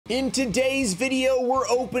In today's video, we're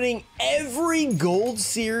opening every gold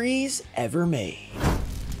series ever made.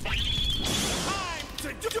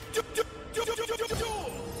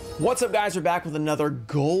 What's up, guys? We're back with another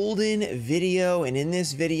golden video, and in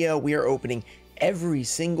this video, we are opening every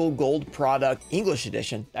single gold product, English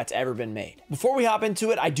edition, that's ever been made. Before we hop into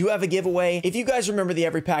it, I do have a giveaway. If you guys remember the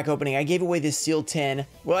every pack opening, I gave away this sealed tin.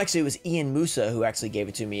 Well, actually, it was Ian Musa who actually gave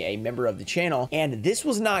it to me, a member of the channel, and this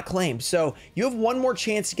was not claimed. So you have one more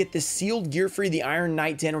chance to get this sealed gear free, the Iron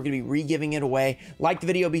Knight tin. We're gonna be re-giving it away. Like the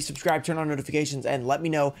video, be subscribed, turn on notifications, and let me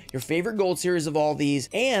know your favorite gold series of all these,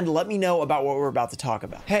 and let me know about what we're about to talk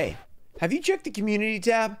about. Hey, have you checked the community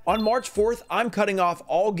tab? On March 4th, I'm cutting off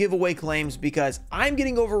all giveaway claims because I'm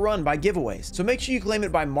getting overrun by giveaways. So make sure you claim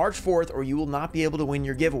it by March 4th or you will not be able to win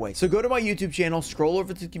your giveaway. So go to my YouTube channel, scroll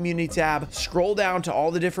over to the community tab, scroll down to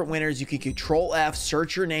all the different winners. You can Control F,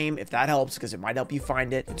 search your name if that helps because it might help you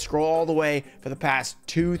find it. And scroll all the way for the past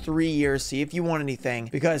 2-3 years, see if you want anything,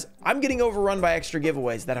 because I'm getting overrun by extra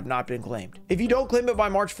giveaways that have not been claimed. If you don't claim it by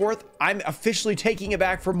March 4th, I'm officially taking it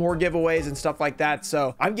back for more giveaways and stuff like that.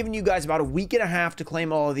 So I'm giving you guys about a week and a half to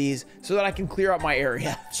claim all of these so that I can clear out my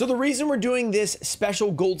area. So the reason we're doing this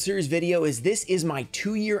special gold series video is this is my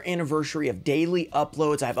 2-year anniversary of daily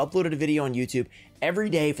uploads. I've uploaded a video on YouTube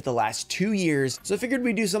every day for the last 2 years. So I figured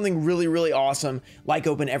we'd do something really awesome, like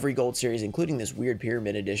open every gold series, including this weird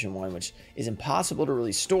pyramid edition one, which is impossible to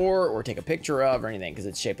really store or take a picture of or anything because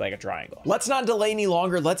it's shaped like a triangle. Let's not delay any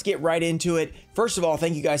longer. Let's get right into it. First of all,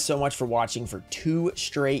 thank you guys so much for watching for 2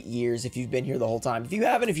 straight years. If you've been here the whole time, if you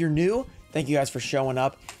haven't, if you're new, thank you guys for showing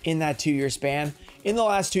up in that 2-year span. In the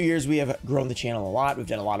last 2 years, we have grown the channel a lot. We've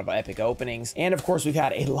done a lot of epic openings. And of course, we've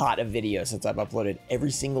had a lot of videos since I've uploaded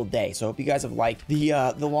every single day. So I hope you guys have liked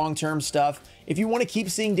the long-term stuff. If you want to keep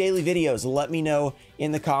seeing daily videos, let me know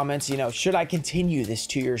in the comments, you know, should I continue this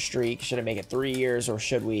 2-year streak? Should I make it 3 years or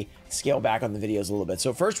should we scale back on the videos a little bit?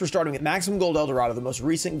 So first, we're starting with Maximum Gold Eldorado, the most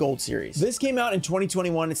recent gold series. This came out in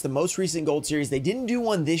 2021. It's the most recent gold series. They didn't do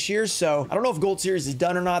one this year, so I don't know if gold series is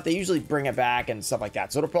done or not. They usually bring it back and stuff like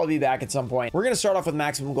that. So it'll probably be back at some point. We're going to start off with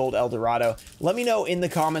Maximum Gold Eldorado. Let me know in the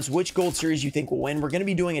comments which gold series you think will win. We're going to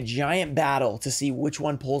be doing a giant battle to see which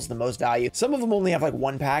one pulls the most value. Some of them only have like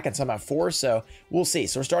 1 pack and some have 4, so we'll see.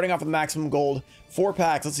 So we're starting off with Maximum Gold, 4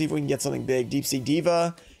 packs. Let's see if we can get something big. Deep Sea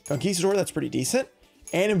Diva, Conquistador, that's pretty decent.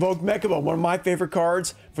 And Invoked Mechabo, one of my favorite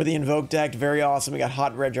cards for the Invoked deck. Very awesome. We got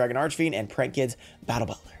Hot Red Dragon Archfiend and Prank Kids Battle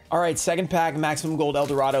Butler. All right, second pack, Maximum Gold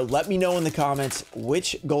Eldorado. Let me know in the comments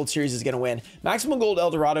which gold series is going to win. Maximum Gold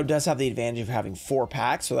Eldorado does have the advantage of having 4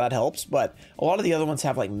 packs, so that helps. But a lot of the other ones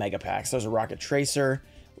have like mega packs. There's a Rocket Tracer,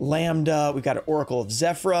 Lambda, we've got an Oracle of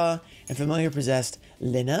Zephyra, and Familiar Possessed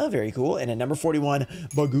Lena, very cool. And at number 41,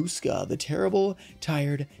 Baguska, the Terrible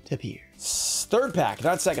Tired Tapir. Third pack,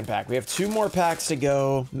 not second pack. We have 2 more packs to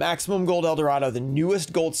go. Maximum Gold Eldorado, the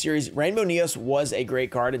newest gold series. Rainbow Neos was a great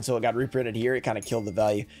card until it got reprinted here. It kind of killed the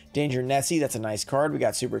value. Danger Nessie, that's a nice card. We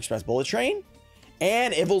got Super Express Bullet Train.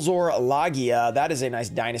 And Ivelzor Lagia, that is a nice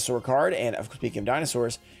dinosaur card. And speaking of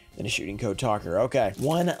dinosaurs, then a Shooting Code Talker. Okay,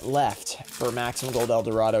 1 left for Maximum Gold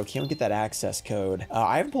Eldorado. Can't get that access code.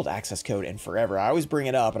 I haven't pulled access code in forever. I always bring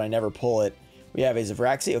it up and I never pull it. We have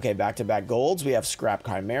Azavraxi. Okay, back-to-back golds. We have Scrap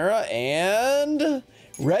Chimera and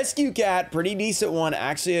Rescue Cat. Pretty decent one.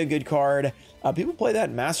 Actually a good card. People play that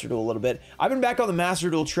in Master Duel a little bit. I've been back on the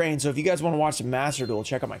Master Duel train, so if you guys want to watch the Master Duel,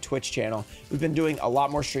 check out my Twitch channel. We've been doing a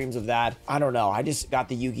lot more streams of that. I don't know. I just got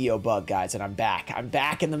the Yu-Gi-Oh bug, guys, and I'm back. I'm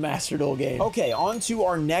back in the Master Duel game. Okay, on to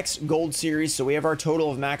our next gold series. So we have our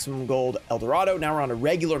total of Maximum Gold Eldorado. Now we're on a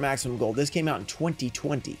regular Maximum Gold. This came out in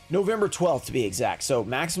 2020. November 12th, to be exact. So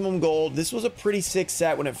Maximum Gold, this was a pretty sick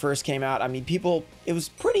set when it first came out. I mean, it was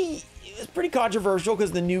pretty controversial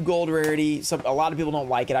because the new gold rarity, a lot of people don't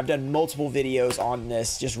like it. I've done multiple videos on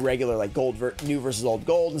this, just regular like gold new versus old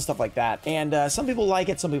gold and stuff like that. And some people like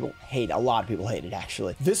it, some people hate it. A lot of people hate it,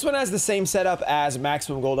 actually. This one has the same setup as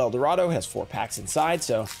Maximum Gold Eldorado. It has 4 packs inside,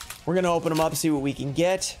 so we're gonna open them up, see what we can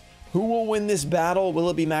get. Who will win this battle? Will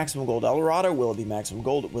it be Maximum Gold Eldorado? Will it be Maximum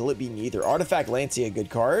Gold? Will it be neither? Artifact Lancia, good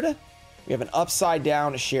card. We have an Upside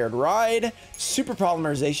Down Shared Ride, Super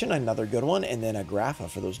Polymerization, another good one, and then a Grapha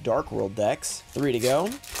for those Dark World decks. 3 to go.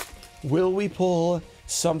 Will we pull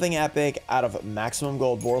something epic out of Maximum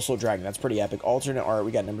Gold Borsal Dragon? That's pretty epic. Alternate art,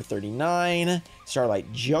 we got number 39,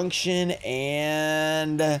 Starlight Junction,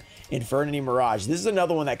 and Infernity Mirage. This is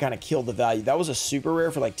another one that kind of killed the value. That was a super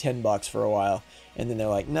rare for like 10 bucks for a while, and then they're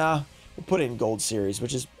like, nah, we'll put it in gold series,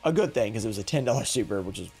 which is a good thing because it was a $10 super,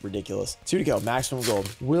 which is ridiculous. 2 to go, maximum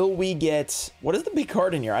gold. Will we get, what is the big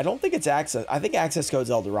card in here? I don't think it's access. I think access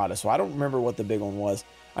code's El Dorado, so I don't remember what the big one was.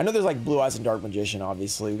 I know there's like Blue Eyes and Dark Magician,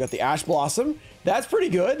 obviously. We got the Ash Blossom. That's pretty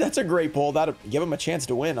good. That's a great pull. That'll give him a chance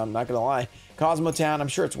to win, I'm not gonna lie. Cosmo Town, I'm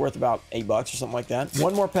sure it's worth about $8 or something like that.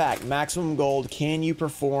 One more pack, maximum gold. Can you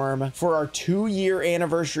perform for our 2-year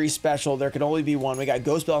anniversary special? There can only be one. We got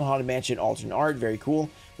Ghost Bell and Haunted Mansion, alternate art, very cool.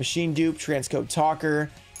 Machine Dupe, Transcode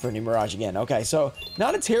Talker, for New Mirage again. Okay, so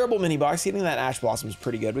not a terrible mini box. Getting that Ash Blossom is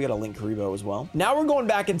pretty good. We got a Link Karibo as well. Now we're going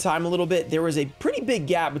back in time a little bit. There was a pretty big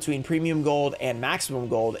gap between Premium Gold and Maximum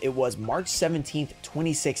Gold. It was March 17th,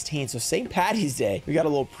 2016. So St. Patty's Day, we got a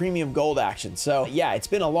little Premium Gold action. So yeah, it's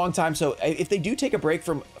been a long time. So if they do take a break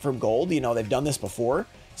from gold, you know, they've done this before.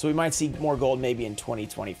 So we might see more gold maybe in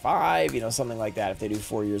 2025, you know, something like that if they do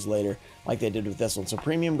 4 years later like they did with this one. So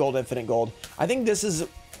Premium Gold, Infinite Gold. I think this is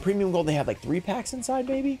Premium Gold. They have like 3 packs inside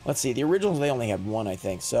maybe. Let's see. The originals, they only had 1, I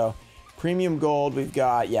think. So Premium Gold, we've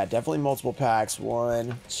got, yeah, definitely multiple packs.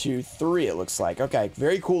 1, 2, 3, it looks like. Okay,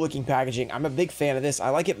 very cool looking packaging. I'm a big fan of this. I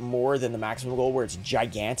like it more than the Maximum Gold where it's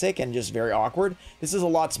gigantic and just very awkward. This is a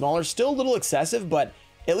lot smaller. Still a little excessive, but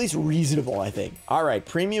at least reasonable, I think. All right,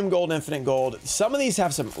 Premium Gold, Infinite Gold. Some of these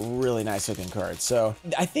have some really nice looking cards. So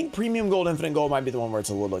I think Premium Gold, Infinite Gold might be the one where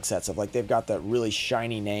it's a little excessive. Like they've got that really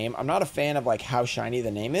shiny name. I'm not a fan of like how shiny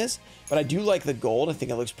the name is, but I do like the gold. I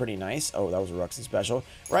think it looks pretty nice. Oh, that was a Ruxin special.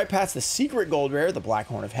 Right past the secret gold rare, the Black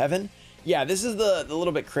Horn of Heaven. Yeah, this is the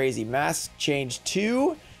little bit crazy. Mask Change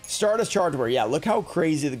 2. Stardust Chargeware. Yeah, look how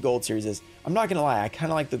crazy the gold series is. I'm not gonna lie, I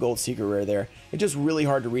kind of like the gold secret rare there. It's just really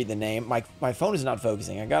hard to read the name. My phone is not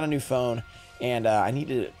focusing. I got a new phone and I need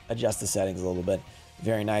to adjust the settings a little bit.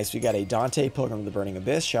 Very nice. We got a Dante, Pilgrim of the Burning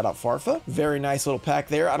Abyss. Shout out Farfa. Very nice little pack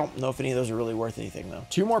there. I don't know if any of those are really worth anything though.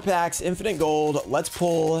 2 more packs, Infinite Gold. Let's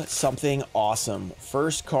pull something awesome.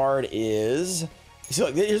 First card is,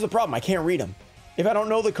 so here's the problem, I can't read them. If I don't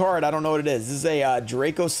know the card, I don't know what it is. This is a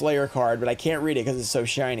Draco Slayer card, but I can't read it because it's so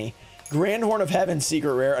shiny. Grand Horn of Heaven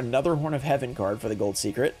secret rare, another Horn of Heaven card for the gold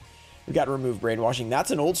secret. We got to remove Brainwashing.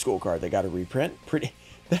 That's an old school card. They got to reprint. Pretty.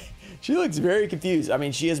 She looks very confused. I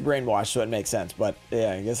mean, she is brainwashed, so it makes sense. But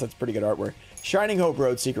yeah, I guess that's pretty good artwork. Shining Hope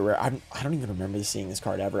Road secret rare. I don't even remember seeing this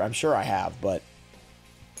card ever. I'm sure I have, but.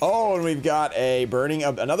 Oh, and we've got a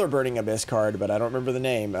another Burning Abyss card, but I don't remember the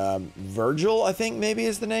name. Virgil, I think maybe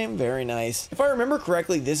is the name. Very nice. If I remember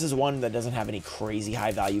correctly, this is one that doesn't have any crazy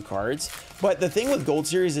high value cards. But the thing with Gold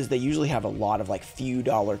Series is they usually have a lot of like few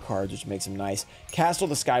dollar cards, which makes them nice. Castle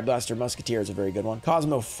the Sky Blaster Musketeer is a very good one.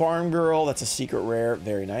 Cosmo Farm Girl, that's a secret rare.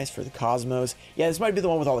 Very nice for the Cosmos. Yeah, this might be the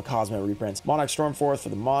one with all the Cosmo reprints. Monarch Stormforth for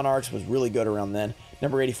the Monarchs was really good around then.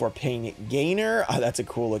 Number 84, Pain Gainer. Oh, that's a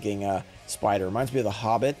cool looking spider. Reminds me of the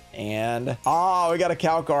Hobbit. And we got a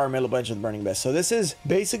Calcar, Middle Bench of the Burning Abyss. So this is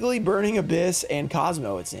basically Burning Abyss and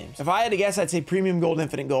Cosmo, it seems. If I had to guess, I'd say Premium Gold,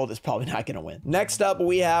 Infinite Gold is probably not going to win. Next up,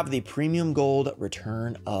 we have the Premium Gold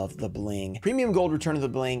Return of the Bling. Premium Gold Return of the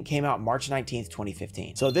Bling came out March 19th,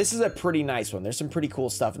 2015. So this is a pretty nice one. There's some pretty cool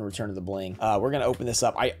stuff in Return of the Bling. We're going to open this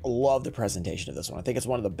up. I love the presentation of this one. I think it's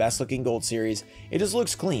one of the best looking gold series. It just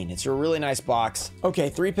looks clean. It's a really nice box. Okay,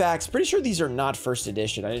 3 packs. Pretty sure these are not first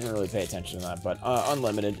edition. I didn't really pay attention to that, but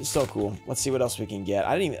unlimited. It's so cool. Let's see what else we can get.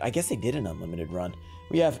 I guess they did an unlimited run.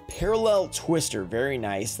 We have Parallel Twister. Very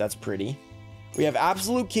nice. That's pretty. We have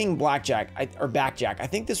Absolute King Blackjack, or Backjack. I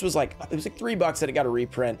think this was like, it was like $3 that it got a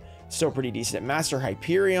reprint. Still pretty decent. Master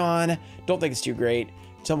Hyperion. Don't think it's too great.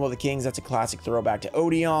 Temple of the Kings. That's a classic throwback to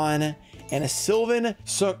Odeon. And a Sylvan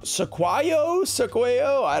Sequoio.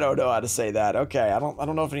 I don't know how to say that. Okay, I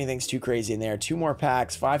don't know if anything's too crazy in there. 2 more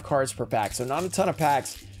packs, 5 cards per pack. So not a ton of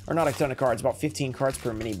packs, or not a ton of cards, about 15 cards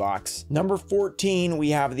per mini box. Number 14, we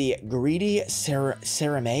have the Greedy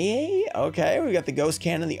Ceramee. Okay, we got the Ghost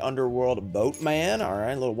Cannon, the Underworld Boatman. All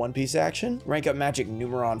right, a little one-piece action. Rank Up Magic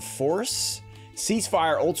Numeron Force.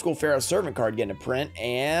 Ceasefire Old School Pharaoh Servant card getting a print.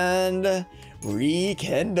 And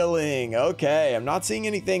Rekindling. Okay, I'm not seeing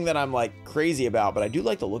anything that I'm like crazy about, but I do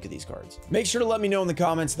like the look of these cards. Make sure to let me know in the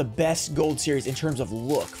comments the best gold series in terms of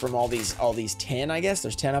look from all these 10, I guess.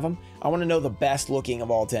 There's 10 of them. I want to know the best looking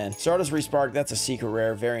of all 10. Stardust Respark, that's a secret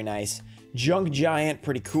rare. Very nice. Junk Giant,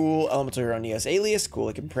 pretty cool. Elemental Hero Neos Alias, cool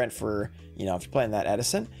looking print for, you know, if you're playing that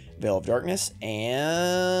Edison. Veil of Darkness,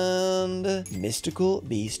 and Mystical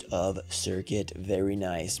Beast of Circuit. Very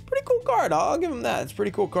nice. Pretty cool card. I'll give him that. It's a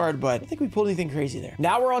pretty cool card, but I don't think we pulled anything crazy there.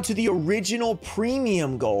 Now we're on to the original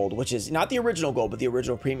premium gold, which is not the original gold, but the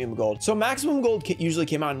original premium gold. So maximum gold usually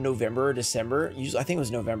came out in November or December. Usually, I think it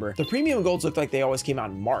was November. The premium golds looked like they always came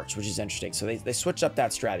out in March, which is interesting. So they switched up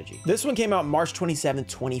that strategy. This one came out March 27th,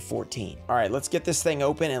 2014. All right, let's get this thing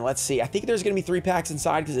open and let's see. I think there's going to be 3 packs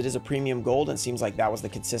inside because it is a premium gold, and it seems like that was the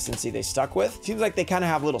consistency they stuck with. Seems like they kind of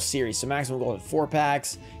have little series. So maximum gold had 4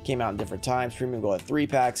 packs, came out in different times. Premium gold had 3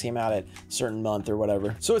 packs, came out at a certain month or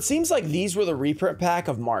whatever. So it seems like these were the reprint pack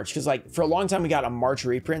of March, because like for a long time we got a March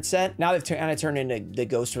reprint set. Now they've kind of turned into the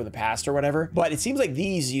Ghost from the Past or whatever. But it seems like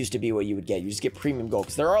these used to be what you would get. You just get premium gold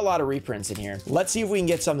because there are a lot of reprints in here. Let's see if we can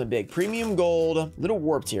get something big. Premium gold, a little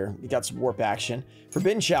warped here. We got some warp action.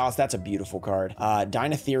 Forbidden Chalice, that's a beautiful card.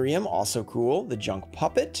 Dinotherium, also cool. The Junk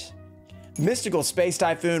Puppet. Mystical Space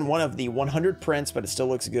Typhoon, one of the 100 prints, but it still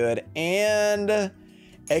looks good. And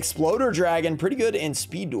Exploder Dragon, pretty good in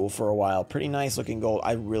Speed Duel for a while. Pretty nice looking gold.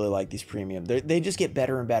 I really like these premium. They just get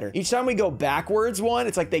better and better. Each time we go backwards one,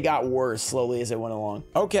 it's like they got worse slowly as it went along.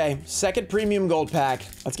 Okay, second premium gold pack.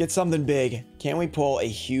 Let's get something big. Can we pull a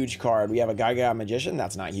huge card? We have a Gaga Magician.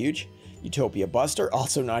 That's not huge. Utopia Buster,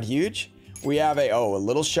 also not huge. We have a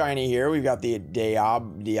little shiny here. We've got the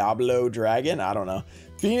Diablo Dragon. I don't know.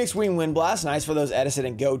 Phoenix Wing Windblast, nice for those Edison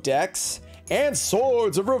and Goat decks. And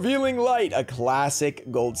Swords of Revealing Light, a classic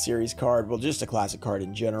Gold Series card. Well, just a classic card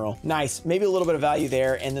in general. Nice, maybe a little bit of value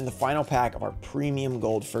there. And then the final pack of our Premium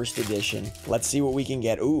Gold First Edition. Let's see what we can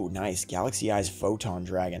get. Ooh, nice. Galaxy Eyes Photon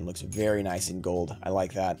Dragon. Looks very nice in gold. I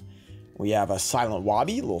like that. We have a Silent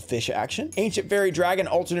Wobby, a little fish action. Ancient Fairy Dragon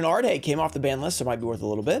Alternate Art. Hey, came off the ban list, so it might be worth a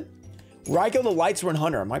little bit. Raikou the Lightsworn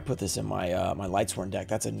Hunter. I might put this in my my Lightsworn deck.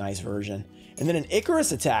 That's a nice version. And then an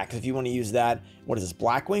Icarus Attack, if you want to use that. What is this?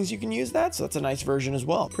 Black Wings, you can use that. So that's a nice version as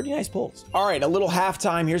well. Pretty nice pulls. All right, a little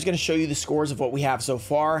halftime. Here's going to show you the scores of what we have so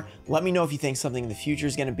far. Let me know if you think something in the future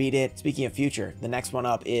is going to beat it. Speaking of future, the next one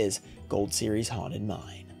up is Gold Series Haunted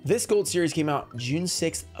Mine. This Gold Series came out June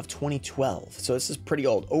 6th of 2012, so this is pretty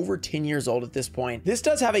old, over 10 years old at this point. This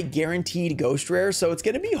does have a guaranteed Ghost Rare, so it's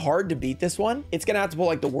going to be hard to beat this one. It's going to have to pull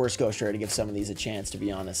like the worst Ghost Rare to give some of these a chance, to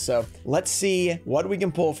be honest. So let's see what we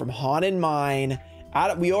can pull from Haunted Mine.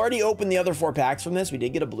 We already opened the other 4 packs from this. We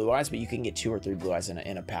did get a Blue Eyes, but you can get 2 or 3 Blue Eyes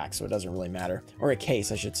in a pack, so it doesn't really matter. Or a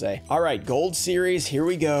case, I should say. All right, Gold Series, here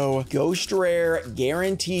we go. Ghost Rare,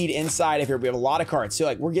 guaranteed inside of here. We have a lot of cards. So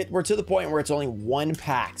like we're to the point where it's only 1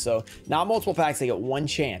 pack. So not multiple packs, they get 1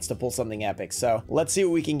 chance to pull something epic. So let's see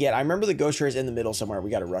what we can get. I remember the Ghost Rare is in the middle somewhere. We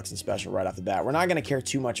got a Ruxin Special right off the bat. We're not gonna care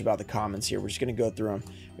too much about the commons here. We're just gonna go through them.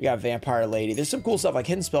 We got Vampire Lady. There's some cool stuff like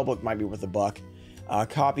Hidden Spellbook might be worth $1.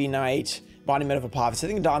 Copy Knight. Embodiment of Apophis. I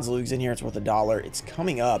think Don's Luke's in here. It's worth $1. It's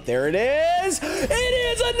coming up. There it is. It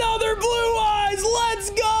is another Blue Eyes. Let's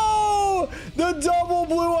go. The double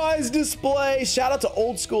Blue Eyes display. Shout out to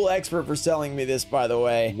Old School Expert for selling me this, by the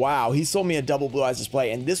way. Wow, he sold me a double Blue Eyes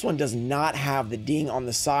display, and this one does not have the ding on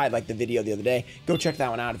the side like the video the other day. Go check that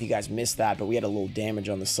one out if you guys missed that, but we had a little damage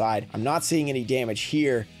on the side. I'm not seeing any damage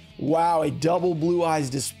here. Wow, a double Blue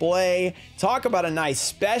Eyes display. Talk about a nice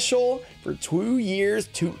special for 2 years,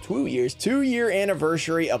 2-year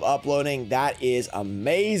anniversary of uploading. That is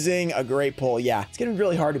amazing. A great pull. Yeah, it's gonna be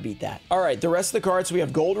really hard to beat that. All right, the rest of the cards, we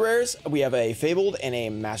have gold rares. We have a Fabled and a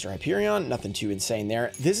Master Hyperion. Nothing too insane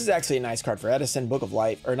there. This is actually a nice card for Edison, Book of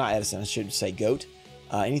Life, or not Edison, I should say Goat.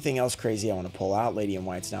 Anything else crazy I want to pull out? Lady in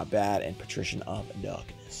White's not bad, and Patrician of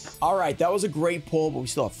Darkness. All right, that was a great pull, but we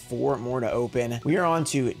still have 4 more to open. We are on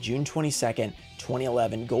to June 22nd,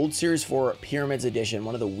 2011, Gold Series 4 Pyramids Edition,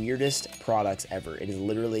 one of the weirdest products ever. It is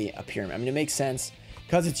literally a pyramid. I mean, it makes sense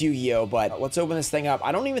because it's Yu-Gi-Oh, but let's open this thing up.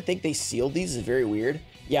 I don't even think they sealed these. It's very weird.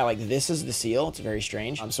 Yeah, like this is the seal. It's very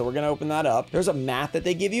strange. So we're gonna open that up. There's a mat that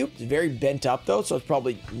they give you. It's very bent up though, so it's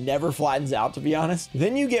probably never flattens out, to be honest.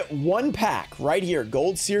 Then you get 1 pack right here,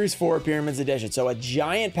 Gold Series 4 Pyramids Edition. So a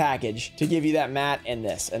giant package to give you that mat and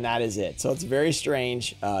this, and that is it. So it's very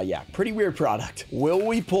strange. Yeah, pretty weird product. Will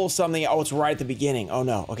we pull something? Oh, it's right at the beginning. Oh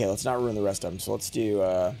no. Okay, let's not ruin the rest of them. So let's do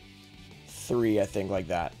 3, I think, like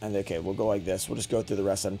that. And okay, we'll go like this. We'll just go through the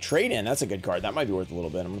rest of them. Trade in, that's a good card. That might be worth a little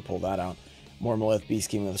bit. I'm gonna pull that out. More Molith,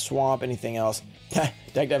 Beast King of the Swamp, anything else? Deck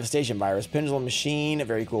Devastation Virus, Pendulum Machine,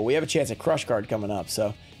 very cool. We have a chance at Crush card coming up,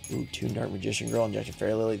 so. Ooh, Toon Dark Magician Girl, Injection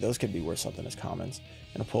Fairy Lily, those could be worth something as commons.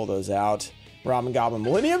 Gonna pull those out. Ramen Goblin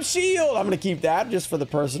Millennium Shield, I'm gonna keep that just for the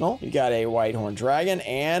personal. You got a Whitehorn Dragon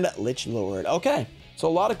and Lich Lord. Okay, so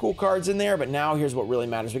a lot of cool cards in there, but now here's what really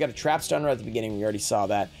matters. We got a Trap Stunner at the beginning, we already saw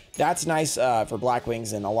that. That's nice for Black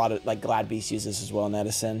Wings, and a lot of, like, Glad Beast uses this as well in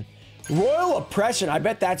Edison. Royal Oppression. I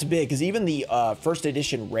bet that's big because even the first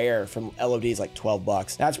edition rare from LOD is like 12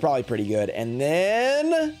 bucks. That's probably pretty good. And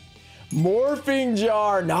then Morphing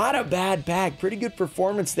Jar. Not a bad pack. Pretty good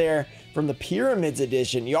performance there from the Pyramids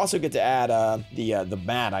edition. You also get to add the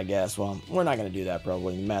mat, I guess. Well, we're not going to do that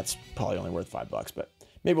probably. The mat's probably only worth 5 bucks, but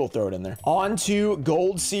maybe we'll throw it in there. On to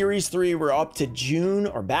Gold Series 3. We're up to June,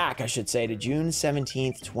 or back, I should say, to June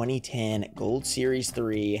 17th, 2010. Gold Series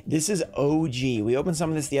 3. This is OG. We opened some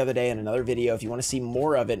of this the other day in another video. If you want to see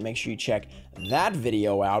more of it, make sure you check that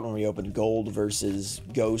video out when we opened Gold versus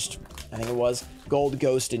Ghost. I think it was Gold,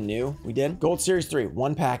 Ghost, and New. We did. Gold Series 3,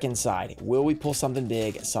 1 pack inside. Will we pull something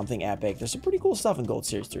big, something epic? There's some pretty cool stuff in Gold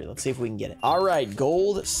Series 3. Let's see if we can get it. All right,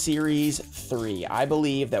 Gold Series 3. I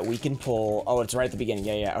believe that we can pull. Oh, it's right at the beginning.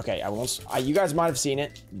 Yeah. Okay, you guys might have seen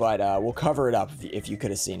it, but we'll cover it up if you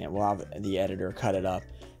could have seen it. We'll have the editor cut it up.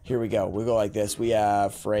 Here we go. We'll go like this. We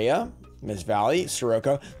have Freya, Miss Valley,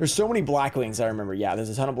 Sirocco. There's so many Blackwings I remember. Yeah, there's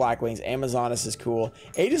a ton of Blackwings. Amazonas is cool.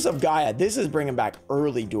 Aegis of Gaia. This is bringing back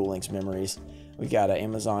early Duel Links memories. We got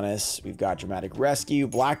Amazonas. We've got Dramatic Rescue.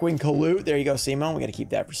 Blackwing Kalute. There you go, Simo. We got to keep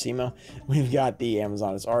that for Simo. We've got the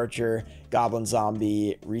Amazonas Archer, Goblin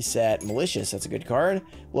Zombie, Reset, Malicious. That's a good card.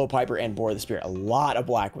 Low Piper and Boar of the Spirit. A lot of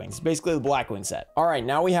Blackwings. Basically the Blackwing set. All right,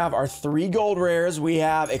 now we have our 3 gold rares. We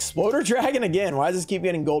have Exploder Dragon again. Why does this keep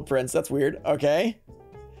getting gold prints? That's weird. Okay.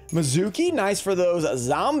 Mizuki, nice for those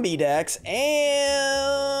zombie decks, and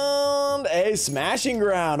a Smashing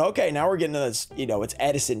Ground. Okay, now we're getting to this, you know, it's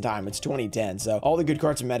Edison time. It's 2010, so all the good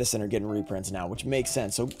cards in Medicine are getting reprints now, which makes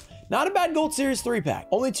sense. So not a bad Gold Series 3 pack.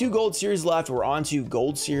 Only 2 Gold Series left. We're on to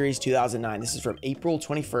Gold Series 2009. This is from April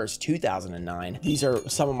 21st, 2009. These are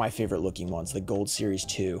some of my favorite looking ones, the Gold Series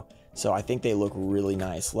 2. So I think they look really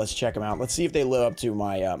nice. Let's check them out. Let's see if they live up to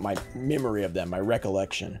my my memory of them, my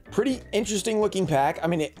recollection. Pretty interesting looking pack. I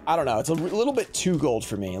mean, I don't know. It's a little bit too gold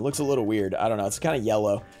for me. It looks a little weird. I don't know. It's kind of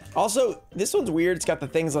yellow. Also, this one's weird. It's got the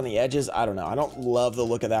things on the edges. I don't know. I don't love the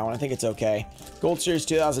look of that one. I think it's okay. Gold Series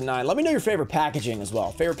 2009. Let me know your favorite packaging as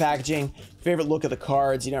well. Favorite packaging, favorite look of the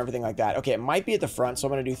cards, you know, everything like that. Okay, it might be at the front, so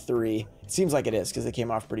I'm going to do 3. It seems like it is because they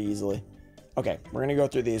came off pretty easily. Okay, we're gonna go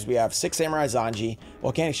through these. We have 6 Samurai Zanji,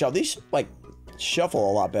 Volcanic Shell. These like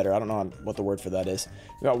shuffle a lot better. I don't know what the word for that is.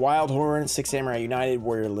 We got Wild Horn, 6 Samurai United,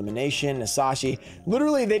 Warrior Elimination, Nasashi.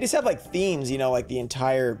 Literally, they just have like themes, you know, like the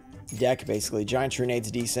entire deck basically. Giant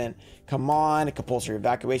Trunade's decent. Come on, a Compulsory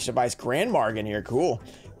Evacuation Device. Grand Margin here, cool.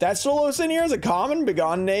 That Solos in here is a common.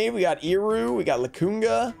 Begone Knave. We got Iru. We got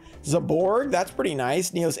Lakunga. Zaborg. That's pretty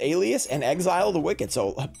nice. Neos Alias and Exile the Wicked.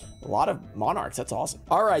 So a lot of Monarchs. That's awesome.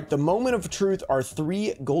 All right. The Moment of Truth are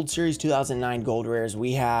 3 Gold Series 2009 gold rares.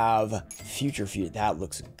 We have Future Fusion. That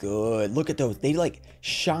looks good. Look at those. They like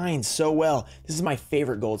shine so well. This is my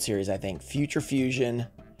favorite Gold Series, I think. Future Fusion.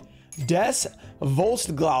 Des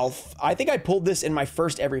Volstglauf. I think I pulled this in my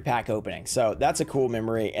first every pack opening. So that's a cool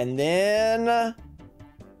memory. And then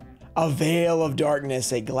a Veil of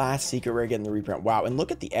Darkness, a glass secret rare getting the reprint. Wow, and look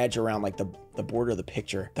at the edge around like the border of the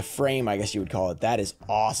picture. The frame, I guess you would call it. That is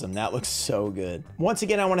awesome. That looks so good. Once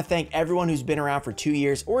again, I want to thank everyone who's been around for 2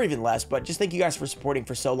 years or even less, but just thank you guys for supporting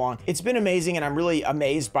for so long. It's been amazing, and I'm really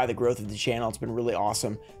amazed by the growth of the channel. It's been really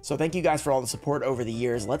awesome. So thank you guys for all the support over the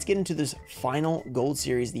years. Let's get into this final Gold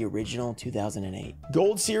Series, the original 2008.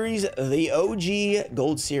 Gold Series, the OG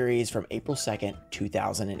Gold Series from April 2nd,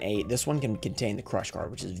 2008. This one can contain the Crush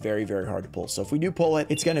card, which is very, very hard to pull. So if we do pull it,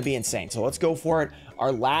 it's going to be insane. So let's go for it.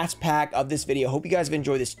 Our last pack of this video. Hope you guys have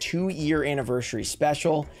enjoyed this 2-year anniversary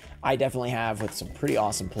special. I definitely have, with some pretty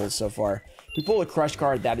awesome pulls so far. If we pull a Crush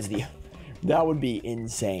card, that would be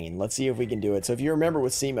insane. Let's see if we can do it. So if you remember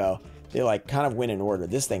with Simo, they like kind of went in order.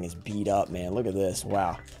 This thing is beat up, man. Look at this.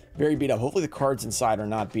 Wow. Very beat up. Hopefully the cards inside are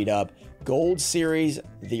not beat up. Gold Series,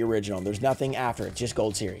 the original. There's nothing after it, just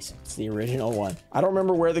Gold Series. It's the original one. I don't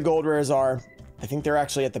remember where the gold rares are. I think they're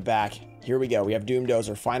actually at the back. Here we go. We have Doom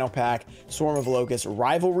Dozer, Final Pack, Swarm of Locusts,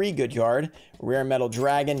 Rivalry, good card, Rare Metal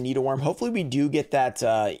Dragon, Needleworm. Hopefully we do get that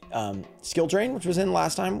Skill Drain, which was in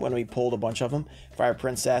last time when we pulled a bunch of them. Fire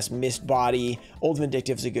Princess, Mist Body, Old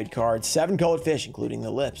Vindictive is a good card. 7 Colored Fish, including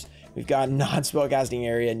the lips. We've got Non-Spellcasting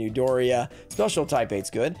Area, New Doria, Special Type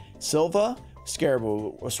 8's good. Silva, Scarab,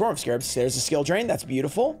 Swarm of Scarabs. There's a Skill Drain. That's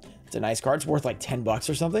beautiful. It's a nice card. It's worth like 10 bucks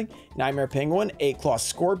or something. Nightmare Penguin, 8-Claw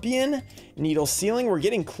Scorpion, Needle Ceiling. We're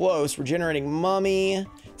getting close. Regenerating Mummy,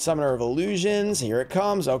 Summoner of Illusions. Here it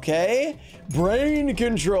comes. Okay. Brain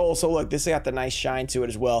Control. So look, this got the nice shine to it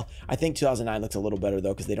as well. I think 2009 looks a little better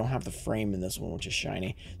though because they don't have the frame in this one, which is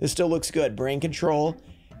shiny. This still looks good. Brain Control.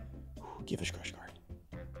 Give us Crush card.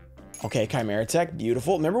 Okay, Chimera Tech,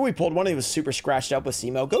 beautiful. Remember we pulled one that was super scratched up with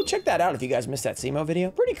Simo? Go check that out if you guys missed that Simo video.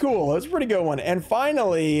 Pretty cool. It was a pretty good one. And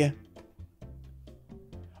finally,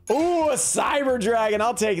 Ooh, a Cyber Dragon.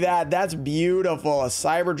 I'll take that. That's beautiful. A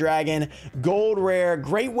Cyber Dragon, gold rare.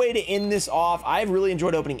 Great way to end this off. I've really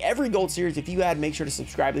enjoyed opening every gold series. If you had, make sure to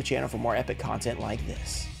subscribe to the channel for more epic content like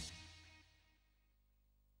this.